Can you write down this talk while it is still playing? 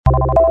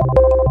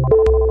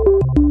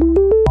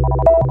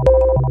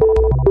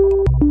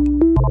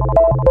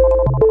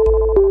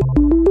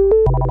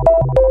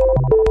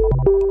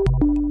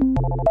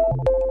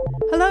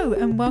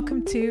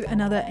welcome to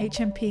another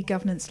HMP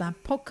Governance Lab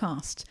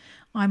podcast.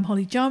 I'm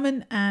Holly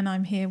Jarman and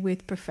I'm here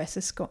with Professor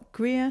Scott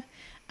Greer,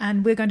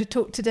 and we're going to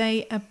talk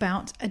today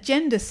about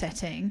agenda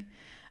setting,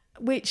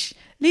 which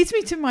leads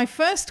me to my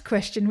first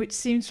question, which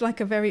seems like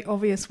a very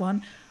obvious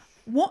one.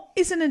 What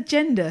is an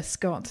agenda,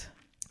 Scott?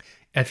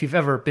 If you've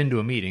ever been to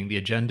a meeting, the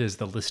agenda is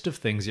the list of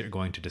things you're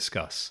going to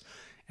discuss.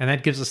 And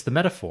that gives us the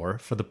metaphor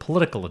for the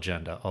political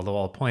agenda, although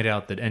I'll point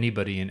out that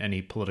anybody in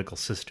any political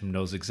system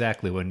knows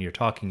exactly what you're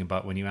talking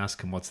about when you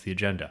ask them what's the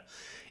agenda.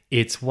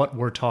 It's what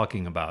we're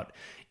talking about.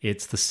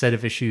 It's the set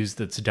of issues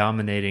that's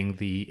dominating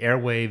the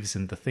airwaves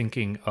and the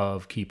thinking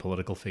of key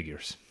political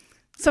figures.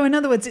 So in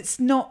other words, it's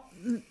not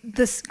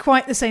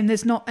quite the same.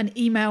 There's not an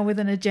email with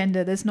an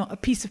agenda. There's not a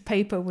piece of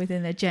paper with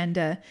an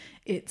agenda.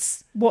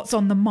 It's what's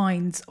on the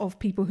minds of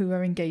people who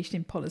are engaged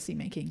in policy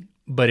making.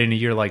 But in a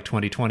year like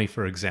 2020,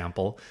 for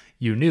example,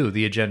 you knew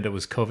the agenda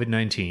was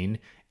COVID-19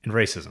 and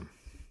racism.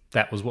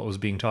 That was what was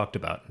being talked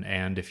about.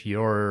 And if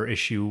your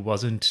issue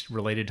wasn't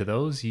related to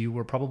those, you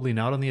were probably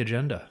not on the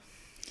agenda.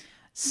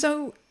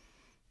 So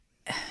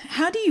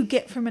how do you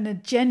get from an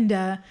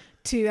agenda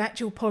to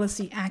actual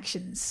policy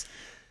actions?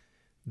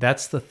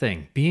 That's the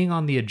thing. Being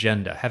on the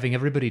agenda, having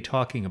everybody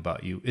talking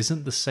about you,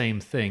 isn't the same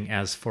thing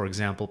as, for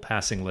example,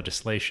 passing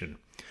legislation.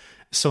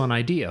 So an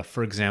idea,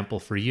 for example,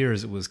 for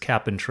years it was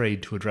cap and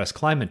trade to address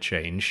climate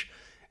change,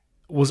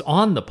 was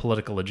on the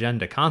political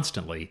agenda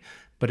constantly,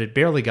 but it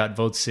barely got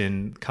votes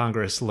in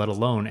Congress, let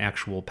alone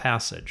actual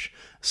passage.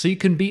 So you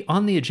can be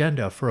on the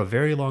agenda for a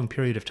very long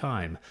period of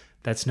time.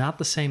 That's not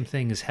the same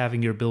thing as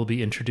having your bill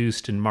be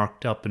introduced and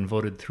marked up and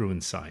voted through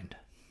and signed.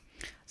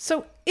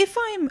 So if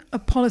I'm a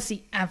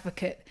policy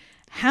advocate,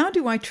 how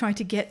do I try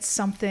to get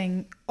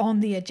something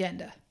on the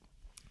agenda?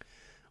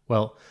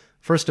 Well,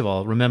 first of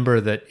all,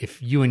 remember that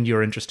if you and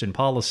your interest in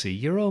policy,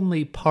 you're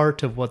only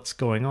part of what's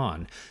going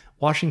on.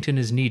 Washington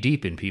is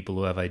knee-deep in people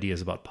who have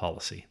ideas about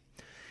policy.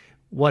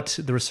 What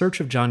the research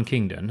of John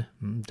Kingdon,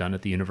 done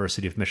at the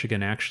University of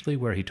Michigan actually,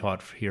 where he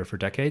taught here for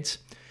decades,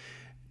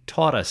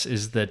 taught us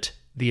is that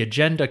the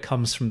agenda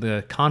comes from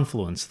the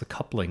confluence, the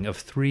coupling of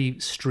three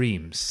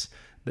streams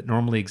that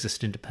normally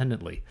exist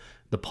independently.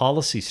 The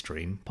policy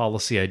stream,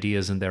 policy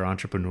ideas and their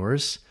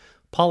entrepreneurs;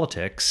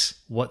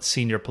 politics, what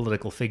senior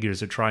political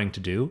figures are trying to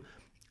do;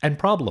 and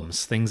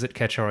problems, things that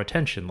catch our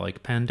attention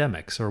like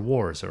pandemics or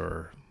wars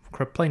or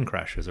plane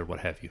crashes or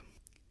what have you.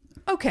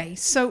 Okay,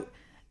 so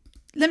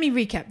let me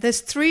recap.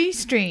 There's three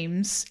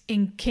streams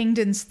in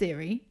Kingdon's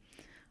theory.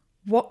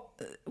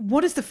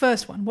 What is the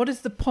first one? What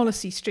is the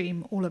policy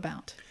stream all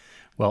about?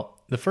 Well,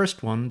 the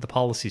first one, the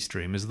policy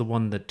stream, is the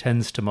one that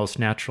tends to most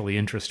naturally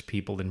interest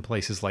people in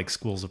places like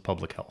schools of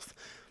public health.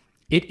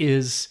 It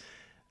is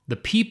the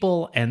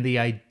people and the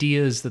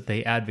ideas that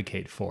they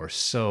advocate for.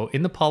 So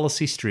in the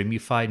policy stream, you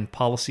find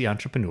policy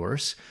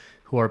entrepreneurs,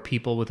 who are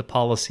people with a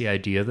policy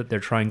idea that they're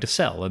trying to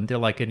sell. And they're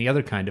like any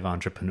other kind of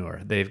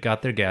entrepreneur. They've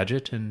got their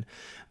gadget and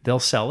they'll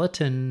sell it,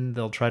 and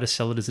they'll try to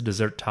sell it as a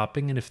dessert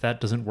topping. And if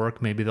that doesn't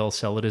work, maybe they'll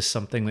sell it as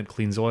something that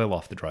cleans oil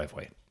off the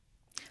driveway.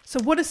 So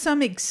what are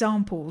some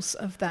examples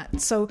of that?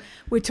 So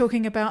we're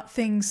talking about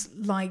things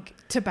like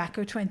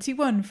Tobacco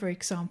 21, for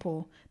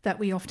example, that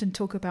we often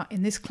talk about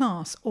in this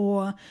class,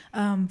 or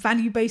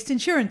value-based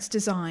insurance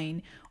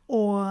design,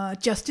 or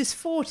Justice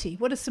 40.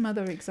 What are some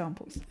other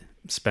examples?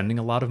 Spending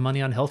a lot of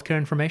money on healthcare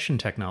information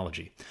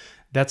technology.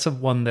 That's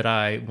one that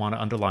I want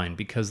to underline,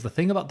 because the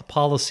thing about the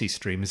policy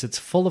stream is it's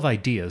full of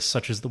ideas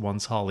such as the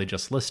ones Holly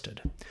just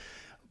listed.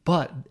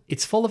 But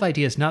it's full of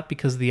ideas not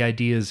because the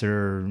ideas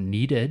are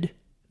needed,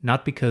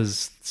 not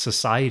because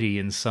society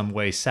in some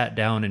way sat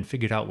down and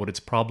figured out what its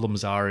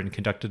problems are and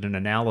conducted an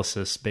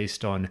analysis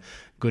based on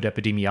good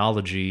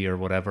epidemiology or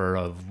whatever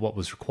of what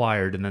was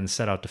required and then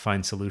set out to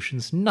find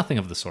solutions. Nothing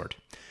of the sort.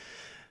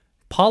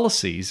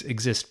 Policies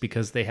exist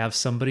because they have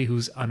somebody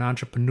who's an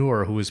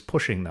entrepreneur who is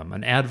pushing them,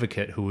 an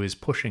advocate who is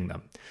pushing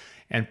them.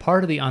 And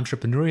part of the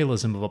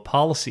entrepreneurialism of a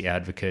policy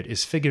advocate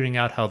is figuring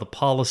out how the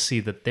policy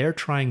that they're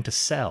trying to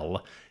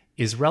sell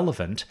is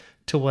relevant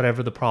to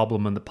whatever the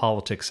problem and the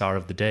politics are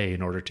of the day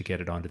in order to get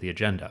it onto the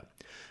agenda.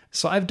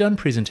 So I've done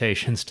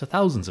presentations to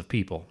thousands of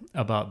people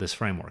about this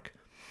framework.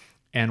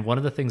 And one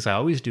of the things I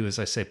always do is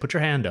I say, put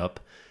your hand up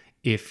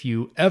if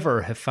you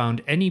ever have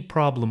found any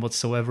problem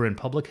whatsoever in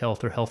public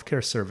health or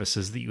healthcare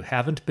services that you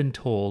haven't been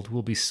told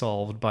will be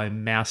solved by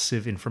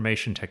massive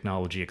information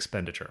technology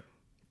expenditure.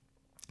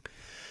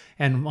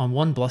 And on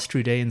one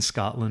blustery day in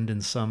Scotland,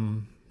 in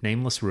some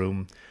nameless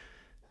room,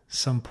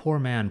 some poor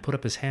man put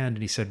up his hand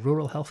and he said,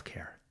 rural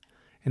healthcare.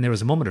 And there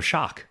was a moment of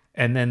shock.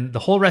 And then the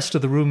whole rest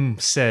of the room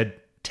said,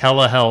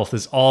 telehealth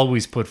is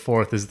always put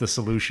forth as the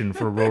solution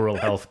for rural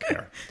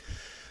healthcare.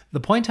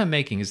 The point I'm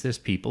making is there's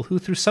people who,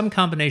 through some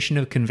combination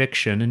of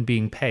conviction and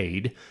being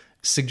paid,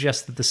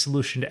 suggest that the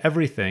solution to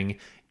everything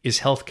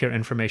is healthcare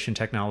information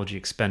technology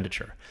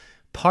expenditure.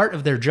 Part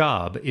of their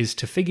job is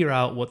to figure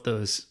out what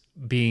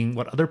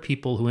other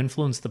people who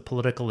influence the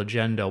political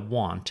agenda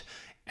want,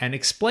 and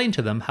explain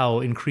to them how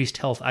increased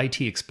health IT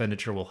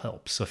expenditure will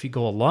help. So if you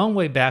go a long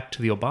way back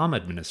to the Obama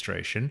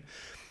administration,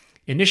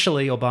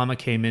 Initially, Obama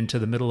came into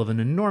the middle of an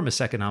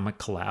enormous economic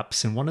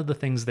collapse, and one of the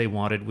things they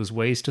wanted was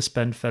ways to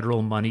spend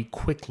federal money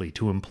quickly,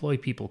 to employ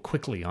people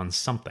quickly on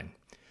something.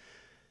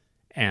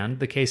 And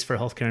the case for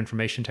healthcare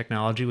information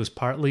technology was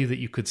partly that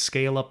you could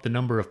scale up the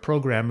number of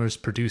programmers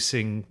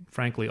producing,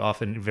 frankly,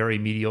 often very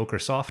mediocre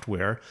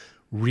software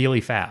really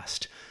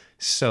fast.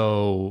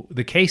 So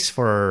the case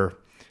for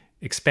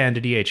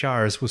expanded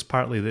EHRs was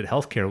partly that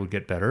healthcare would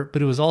get better,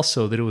 but it was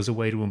also that it was a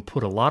way to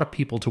put a lot of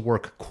people to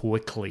work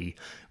quickly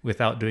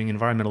without doing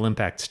environmental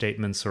impact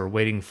statements or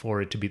waiting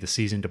for it to be the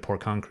season to pour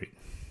concrete.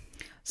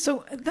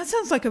 So that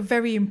sounds like a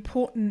very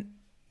important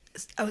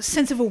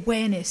sense of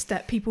awareness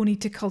that people need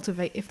to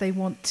cultivate if they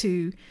want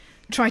to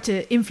try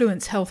to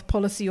influence health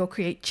policy or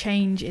create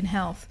change in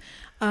health.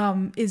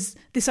 Is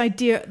this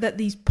idea that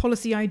these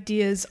policy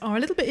ideas are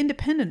a little bit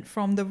independent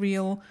from the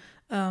real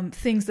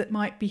things that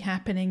might be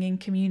happening in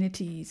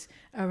communities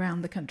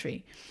around the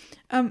country.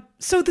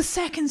 So the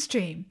second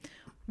stream,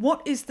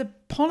 what is the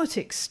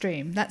politics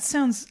stream? That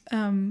sounds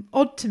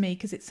odd to me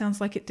because it sounds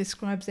like it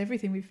describes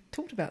everything we've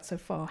talked about so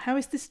far. How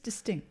is this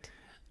distinct?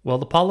 Well,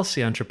 the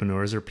policy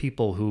entrepreneurs are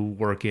people who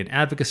work in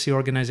advocacy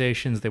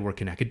organizations, they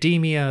work in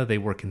academia, they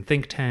work in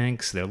think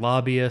tanks, they're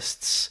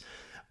lobbyists.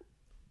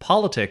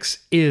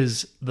 Politics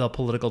is the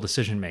political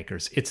decision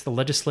makers. It's the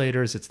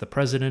legislators, it's the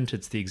president,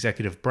 it's the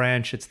executive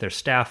branch, it's their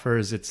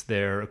staffers, it's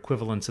their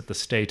equivalents at the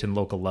state and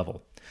local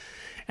level.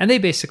 And they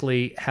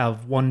basically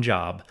have one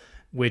job,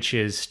 which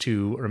is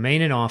to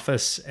remain in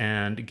office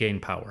and gain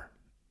power.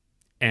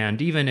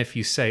 And even if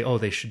you say, oh,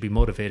 they should be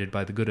motivated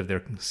by the good of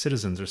their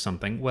citizens or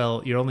something,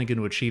 well, you're only going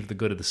to achieve the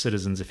good of the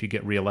citizens if you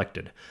get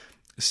reelected.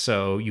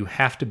 So you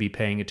have to be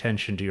paying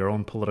attention to your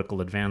own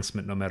political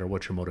advancement no matter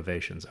what your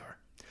motivations are.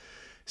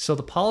 So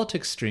the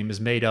politics stream is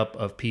made up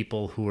of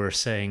people who are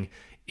saying,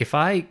 if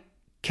I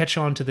catch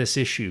on to this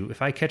issue,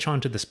 if I catch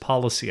on to this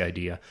policy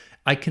idea,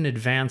 I can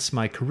advance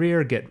my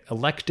career, get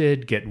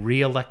elected, get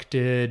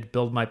reelected,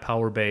 build my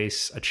power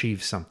base,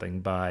 achieve something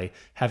by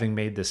having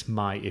made this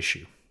my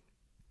issue.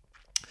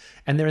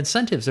 And their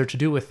incentives are to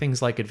do with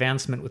things like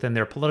advancement within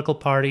their political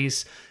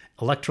parties,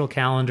 electoral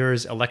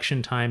calendars,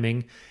 election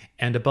timing,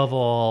 and above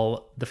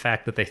all, the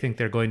fact that they think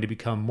they're going to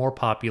become more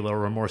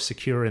popular or more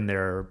secure in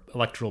their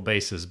electoral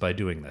bases by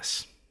doing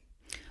this.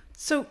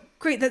 So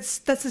great, that's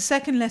the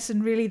second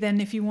lesson really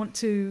then. If you want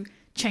to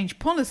change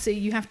policy,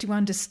 you have to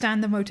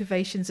understand the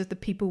motivations of the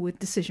people with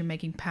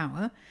decision-making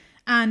power.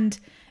 And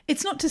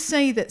it's not to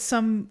say that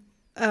some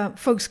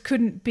folks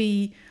couldn't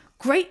be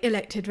great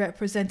elected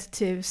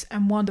representatives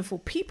and wonderful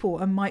people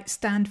and might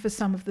stand for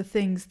some of the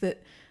things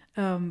that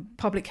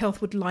public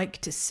health would like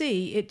to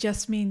see. It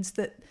just means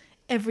that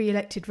every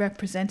elected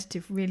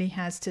representative really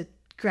has to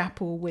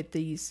grapple with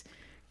these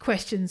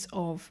questions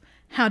of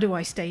how do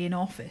I stay in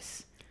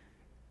office?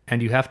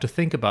 And you have to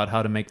think about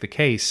how to make the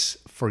case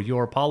for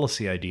your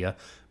policy idea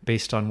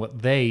based on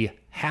what they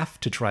have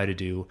to try to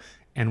do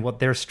and what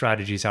their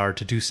strategies are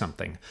to do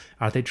something.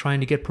 Are they trying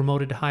to get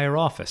promoted to higher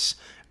office?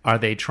 Are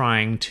they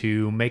trying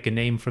to make a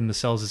name for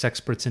themselves as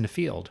experts in a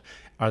field?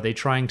 Are they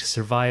trying to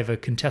survive a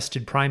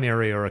contested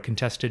primary or a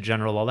contested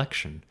general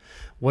election?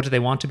 What do they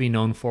want to be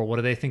known for? What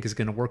do they think is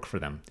going to work for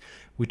them?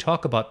 We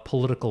talk about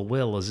political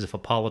will as if a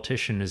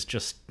politician is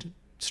just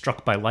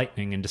struck by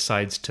lightning and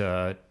decides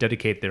to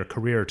dedicate their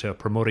career to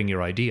promoting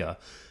your idea.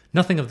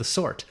 Nothing of the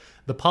sort.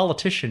 The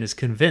politician is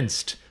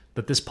convinced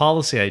that this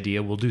policy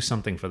idea will do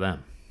something for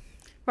them.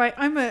 Right,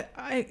 I'm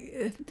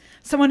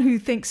someone who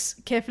thinks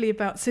carefully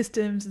about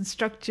systems and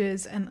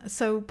structures, and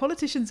so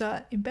politicians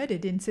are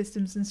embedded in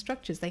systems and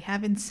structures. They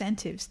have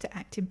incentives to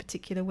act in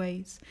particular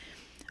ways.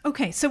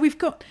 Okay, so we've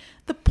got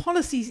the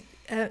policy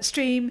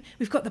stream,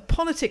 we've got the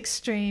politics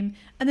stream,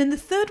 and then the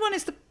third one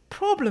is the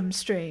problem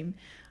stream.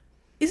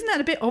 Isn't that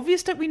a bit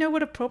obvious? Don't we know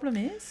what a problem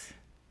is?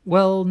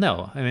 Well,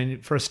 no. I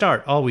mean, for a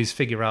start, always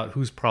figure out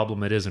whose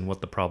problem it is and what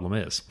the problem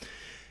is.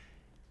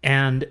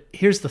 And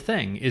here's the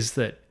thing, is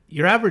that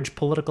your average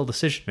political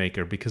decision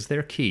maker, because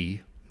they're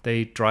key,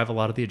 they drive a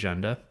lot of the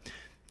agenda,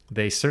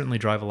 they certainly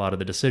drive a lot of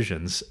the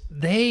decisions,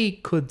 they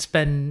could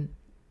spend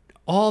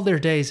all their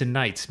days and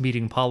nights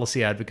meeting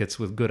policy advocates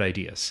with good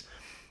ideas.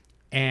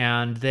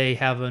 And they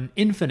have an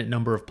infinite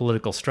number of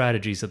political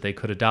strategies that they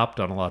could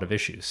adopt on a lot of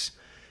issues.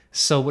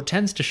 So what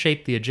tends to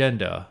shape the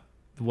agenda,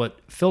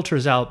 what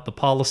filters out the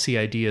policy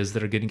ideas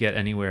that are going to get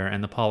anywhere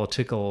and the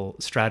political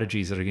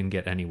strategies that are going to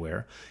get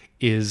anywhere,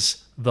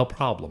 is the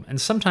problem.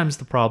 And sometimes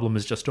the problem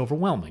is just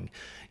overwhelming.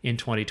 In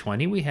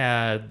 2020, we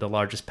had the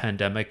largest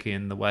pandemic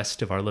in the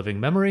West of our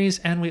living memories,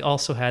 and we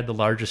also had the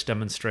largest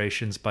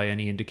demonstrations by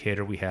any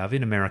indicator we have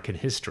in American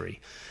history.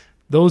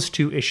 Those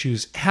two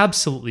issues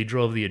absolutely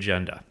drove the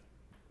agenda.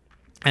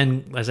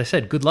 And as I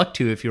said, good luck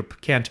to you if you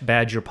can't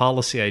badge your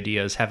policy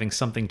ideas having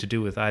something to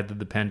do with either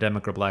the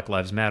pandemic or Black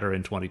Lives Matter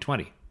in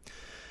 2020.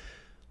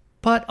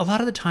 But a lot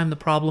of the time, the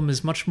problem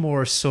is much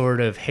more sort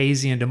of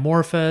hazy and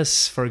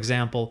amorphous. For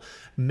example,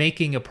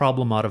 making a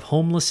problem out of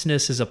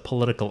homelessness is a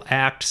political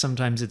act.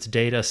 Sometimes it's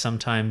data,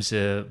 sometimes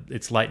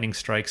it's lightning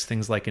strikes.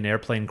 Things like an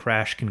airplane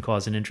crash can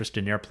cause an interest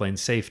in airplane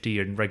safety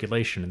and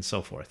regulation and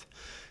so forth.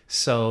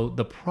 So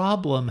the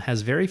problem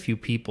has very few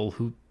people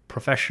who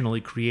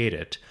professionally create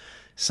it.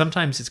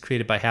 Sometimes it's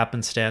created by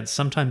happenstance,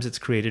 sometimes it's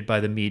created by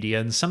the media,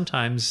 and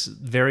sometimes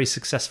very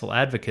successful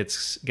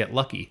advocates get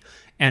lucky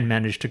and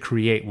manage to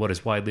create what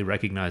is widely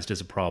recognized as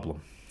a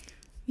problem.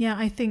 Yeah,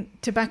 I think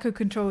tobacco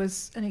control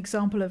is an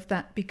example of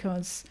that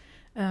because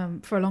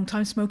for a long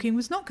time smoking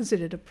was not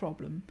considered a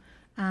problem.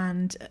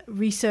 And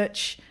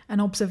research and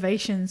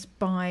observations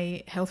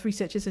by health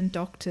researchers and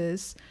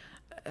doctors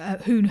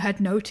who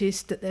had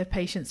noticed that their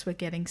patients were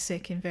getting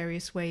sick in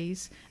various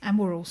ways and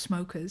were all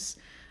smokers,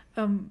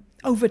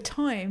 over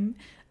time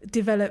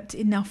developed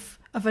enough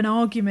of an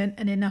argument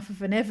and enough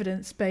of an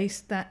evidence base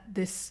that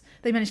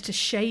they managed to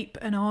shape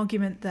an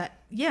argument that,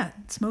 yeah,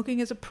 smoking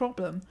is a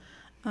problem.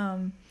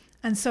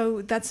 And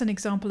so that's an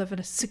example of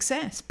a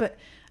success. But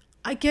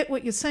I get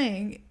what you're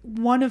saying.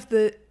 One of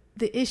the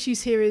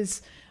issues here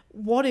is,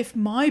 what if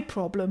my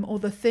problem or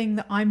the thing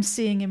that I'm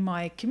seeing in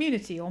my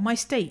community or my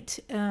state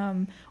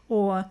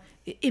or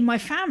in my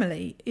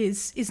family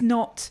is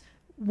not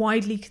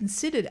widely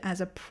considered as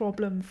a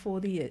problem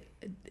for the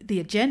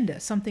agenda,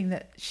 something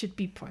that should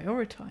be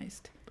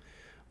prioritized?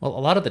 Well,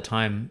 a lot of the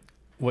time,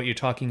 what you're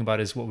talking about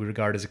is what we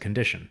regard as a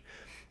condition.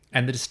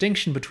 And the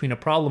distinction between a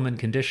problem and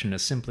condition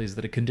is simply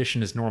that a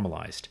condition is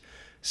normalized.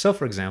 So,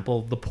 for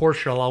example, the poor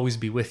shall always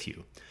be with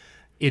you.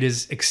 It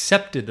is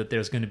accepted that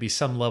there's going to be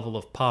some level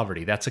of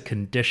poverty. That's a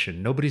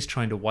condition. Nobody's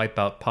trying to wipe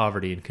out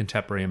poverty in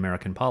contemporary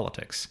American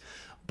politics.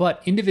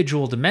 But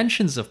individual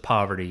dimensions of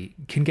poverty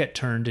can get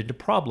turned into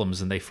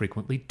problems, and they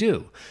frequently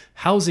do.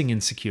 Housing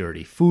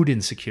insecurity, food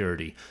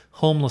insecurity,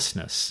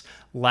 homelessness,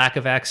 lack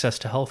of access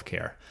to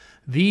healthcare.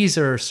 These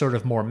are sort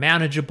of more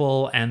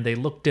manageable, and they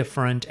look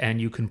different, and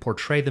you can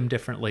portray them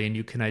differently, and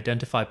you can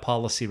identify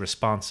policy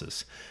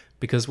responses.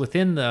 Because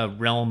within the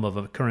realm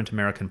of current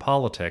American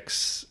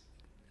politics,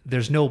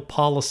 there's no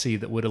policy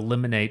that would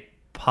eliminate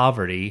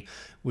poverty,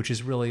 which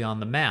is really on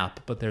the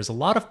map, but there's a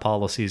lot of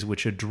policies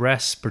which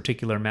address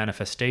particular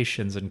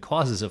manifestations and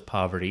causes of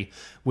poverty,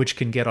 which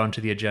can get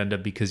onto the agenda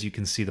because you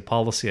can see the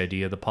policy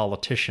idea, the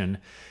politician,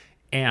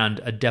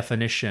 and a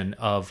definition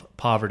of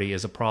poverty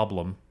as a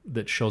problem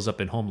that shows up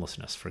in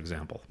homelessness, for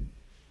example.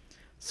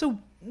 So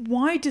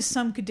why do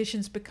some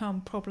conditions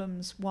become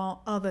problems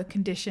while other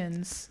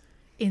conditions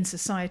in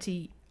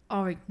society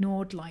are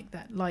ignored like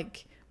that,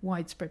 like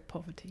widespread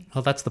poverty?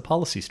 Well, that's the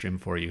policy stream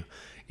for you.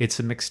 It's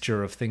a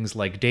mixture of things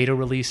like data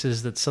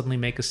releases that suddenly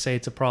make us say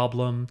it's a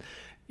problem,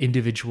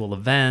 individual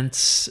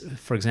events.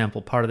 For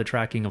example, part of the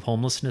tracking of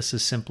homelessness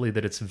is simply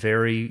that it's a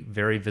very,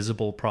 very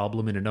visible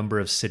problem in a number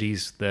of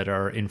cities that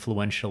are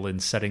influential in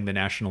setting the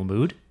national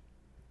mood.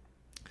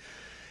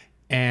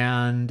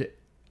 And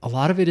a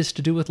lot of it is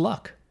to do with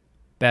luck.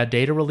 Bad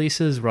data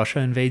releases, Russia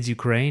invades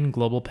Ukraine,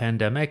 global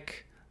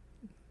pandemic,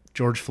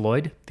 George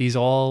Floyd. These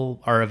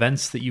all are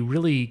events that you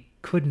really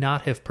could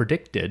not have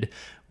predicted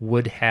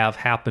would have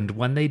happened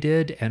when they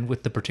did and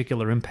with the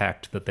particular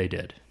impact that they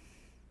did.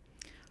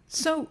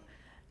 So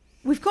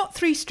we've got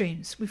three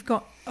streams. We've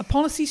got a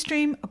policy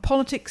stream, a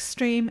politics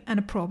stream, and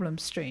a problem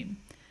stream.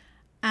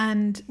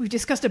 And we've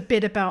discussed a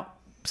bit about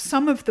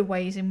some of the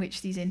ways in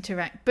which these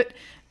interact. But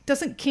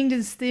doesn't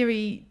Kingdon's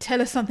theory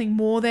tell us something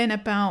more then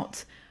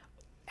about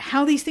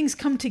how these things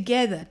come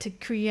together to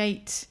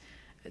create,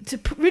 to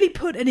really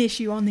put an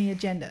issue on the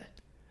agenda?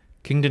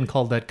 Kingdon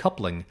called that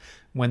coupling,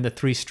 when the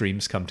three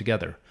streams come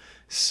together.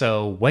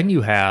 So when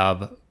you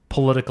have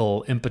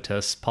political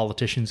impetus,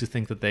 politicians who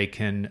think that they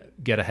can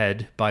get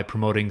ahead by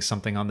promoting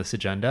something on this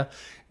agenda,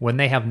 when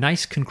they have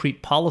nice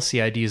concrete policy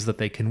ideas that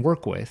they can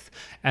work with,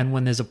 and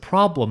when there's a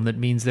problem that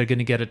means they're going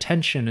to get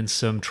attention and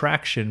some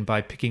traction by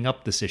picking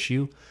up this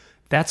issue,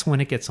 that's when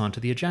it gets onto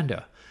the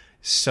agenda.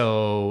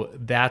 So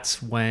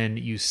that's when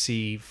you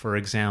see, for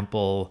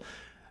example,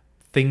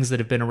 things that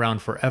have been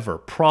around forever,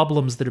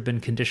 problems that have been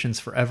conditions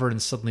forever and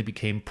suddenly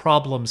became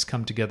problems,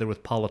 come together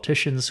with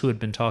politicians who had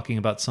been talking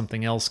about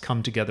something else,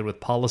 come together with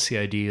policy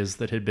ideas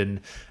that had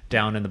been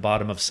down in the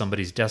bottom of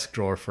somebody's desk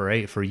drawer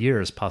for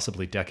years,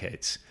 possibly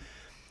decades.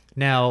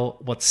 Now,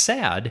 what's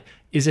sad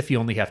is if you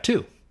only have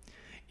two.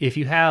 If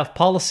you have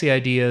policy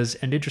ideas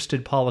and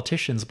interested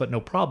politicians but no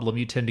problem,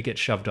 you tend to get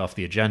shoved off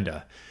the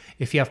agenda.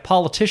 If you have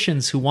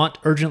politicians who want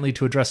urgently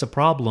to address a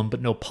problem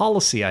but no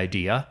policy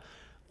idea,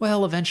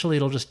 well, eventually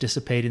it'll just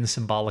dissipate in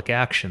symbolic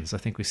actions. I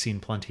think we've seen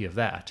plenty of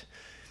that.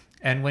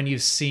 And when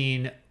you've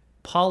seen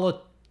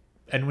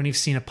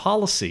a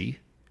policy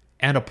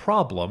and a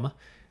problem,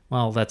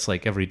 well, that's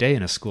like every day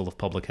in a school of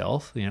public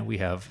health. You know, we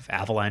have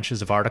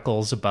avalanches of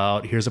articles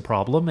about here's a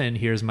problem and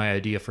here's my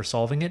idea for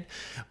solving it.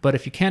 But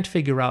if you can't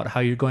figure out how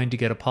you're going to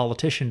get a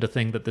politician to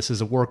think that this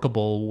is a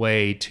workable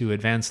way to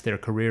advance their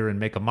career and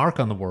make a mark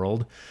on the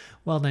world,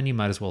 well, then you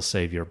might as well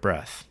save your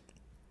breath.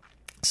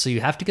 So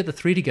you have to get the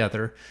three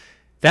together.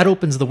 That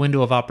opens the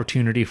window of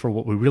opportunity for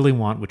what we really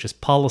want, which is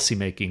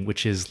policymaking,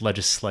 which is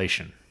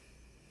legislation.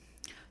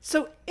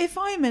 So if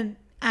I'm an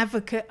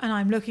advocate and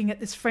I'm looking at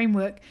this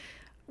framework,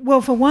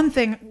 well, for one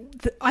thing,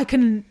 I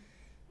can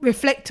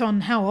reflect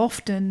on how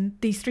often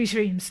these three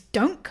streams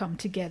don't come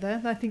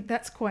together. I think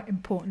that's quite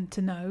important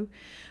to know.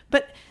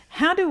 But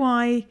how do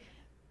I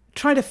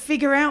try to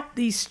figure out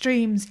these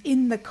streams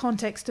in the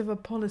context of a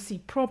policy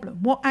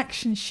problem? What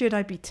action should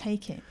I be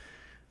taking?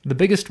 The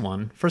biggest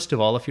one, first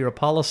of all, if you're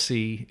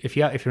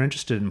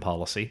interested in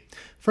policy,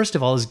 first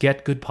of all is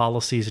get good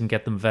policies and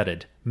get them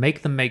vetted.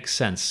 Make them make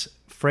sense.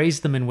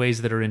 Phrase them in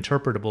ways that are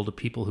interpretable to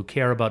people who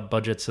care about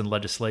budgets and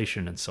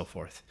legislation and so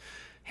forth.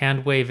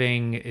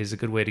 Hand-waving is a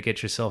good way to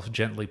get yourself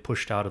gently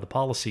pushed out of the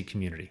policy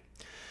community.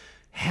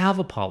 Have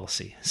a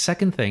policy.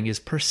 Second thing is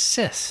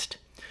persist.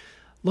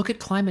 Look at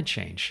climate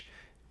change.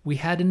 We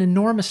had an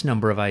enormous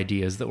number of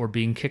ideas that were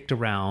being kicked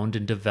around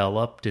and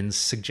developed and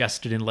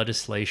suggested in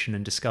legislation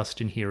and discussed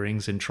in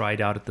hearings and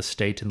tried out at the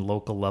state and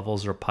local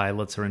levels or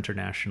pilots or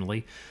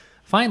internationally.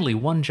 Finally,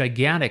 one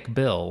gigantic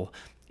bill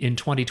in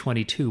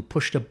 2022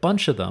 pushed a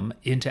bunch of them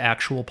into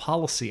actual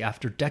policy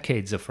after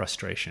decades of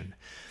frustration.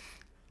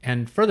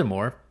 And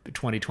furthermore,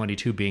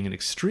 2022 being an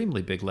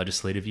extremely big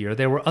legislative year,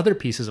 there were other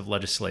pieces of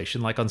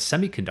legislation, like on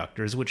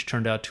semiconductors, which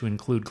turned out to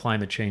include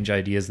climate change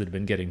ideas that have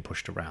been getting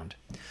pushed around.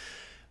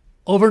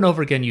 Over and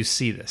over again, you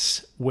see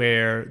this,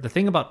 where the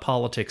thing about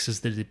politics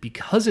is that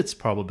because it's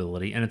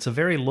probability and it's a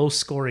very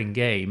low-scoring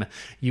game,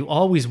 you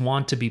always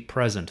want to be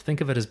present. Think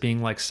of it as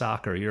being like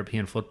soccer,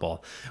 European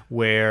football,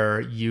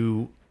 where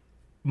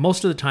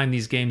most of the time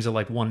these games are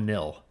like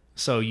 1-0.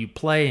 So you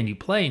play and you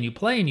play and you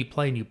play and you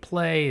play and you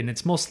play, and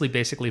it's mostly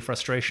basically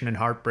frustration and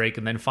heartbreak,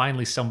 and then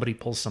finally somebody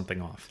pulls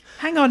something off.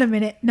 Hang on a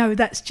minute. No,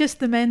 that's just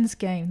the men's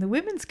game. The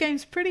women's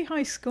game's pretty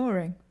high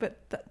scoring, but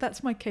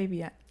that's my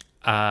caveat.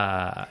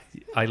 I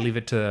leave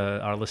it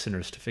to our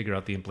listeners to figure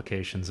out the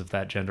implications of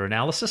that gender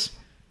analysis.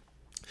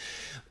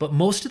 But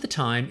most of the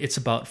time, it's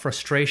about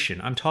frustration.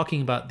 I'm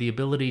talking about the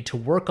ability to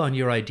work on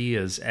your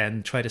ideas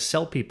and try to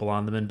sell people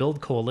on them and build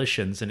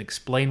coalitions and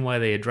explain why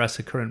they address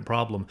a current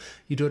problem.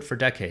 You do it for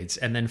decades,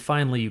 and then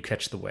finally you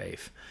catch the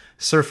wave.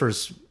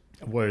 Surfers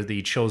were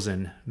the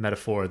chosen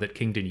metaphor that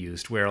Kingdon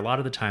used, where a lot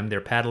of the time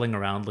they're paddling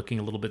around looking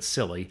a little bit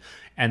silly,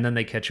 and then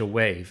they catch a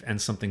wave and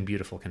something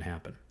beautiful can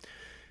happen.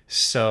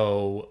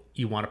 So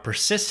you want to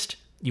persist.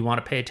 You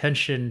want to pay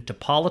attention to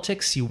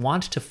politics. You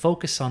want to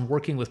focus on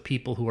working with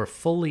people who are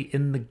fully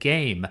in the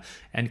game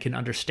and can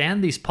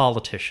understand these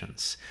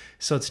politicians.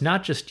 So it's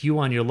not just you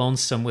on your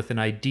lonesome with an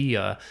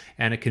idea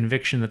and a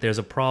conviction that there's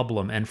a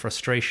problem and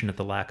frustration at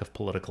the lack of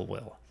political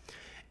will.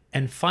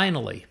 And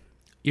finally,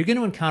 you're going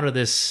to encounter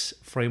this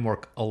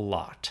framework a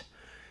lot.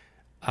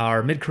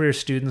 Our mid-career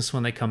students,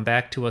 when they come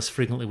back to us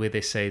frequently,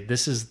 they say,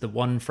 this is the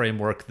one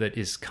framework that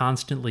is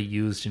constantly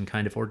used in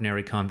kind of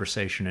ordinary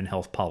conversation in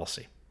health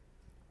policy.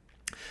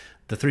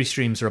 The three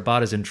streams are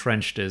about as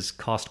entrenched as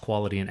cost,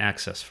 quality, and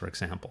access, for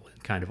example,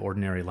 in kind of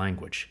ordinary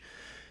language.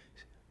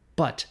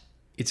 But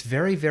it's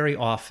very, very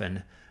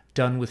often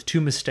done with two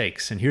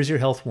mistakes, and here's your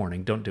health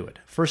warning, don't do it.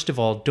 First of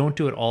all, don't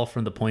do it all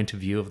from the point of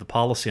view of the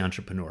policy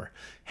entrepreneur.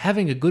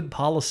 Having a good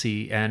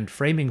policy and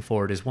framing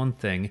for it is one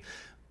thing,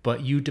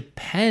 but you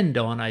depend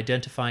on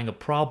identifying a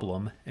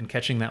problem and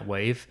catching that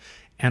wave,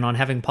 and on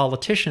having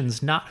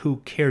politicians not who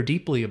care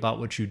deeply about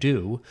what you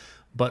do,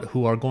 but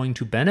who are going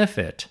to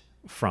benefit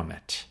from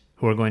it,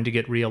 who are going to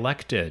get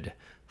reelected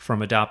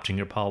from adopting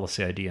your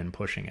policy idea and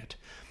pushing it.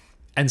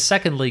 And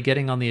secondly,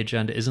 getting on the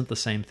agenda isn't the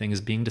same thing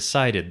as being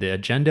decided. The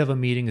agenda of a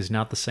meeting is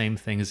not the same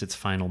thing as its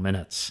final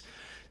minutes.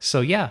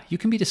 So yeah, you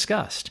can be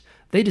discussed.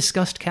 They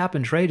discussed cap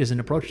and trade as an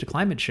approach to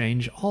climate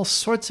change all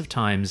sorts of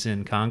times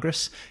in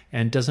Congress.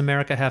 And does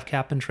America have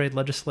cap and trade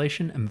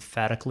legislation?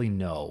 Emphatically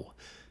no.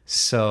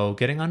 So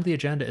getting onto the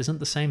agenda isn't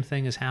the same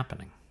thing as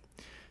happening.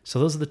 So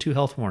those are the two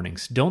health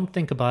warnings. Don't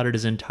think about it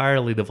as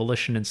entirely the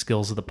volition and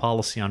skills of the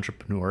policy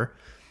entrepreneur.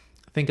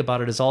 Think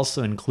about it as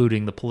also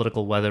including the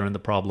political weather and the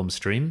problem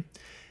stream.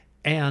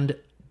 And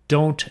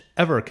don't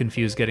ever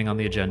confuse getting on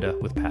the agenda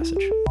with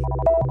passage.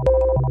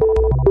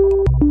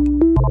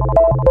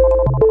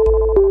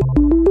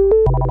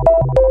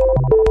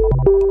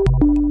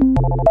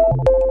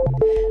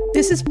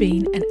 This has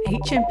been an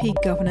HMP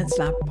Governance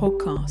Lab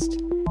podcast.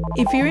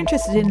 If you're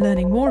interested in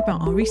learning more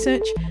about our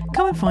research,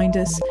 come and find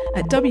us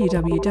at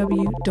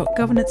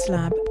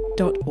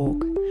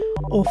www.governancelab.org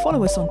or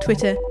follow us on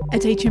Twitter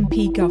at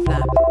HMP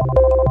GovLab.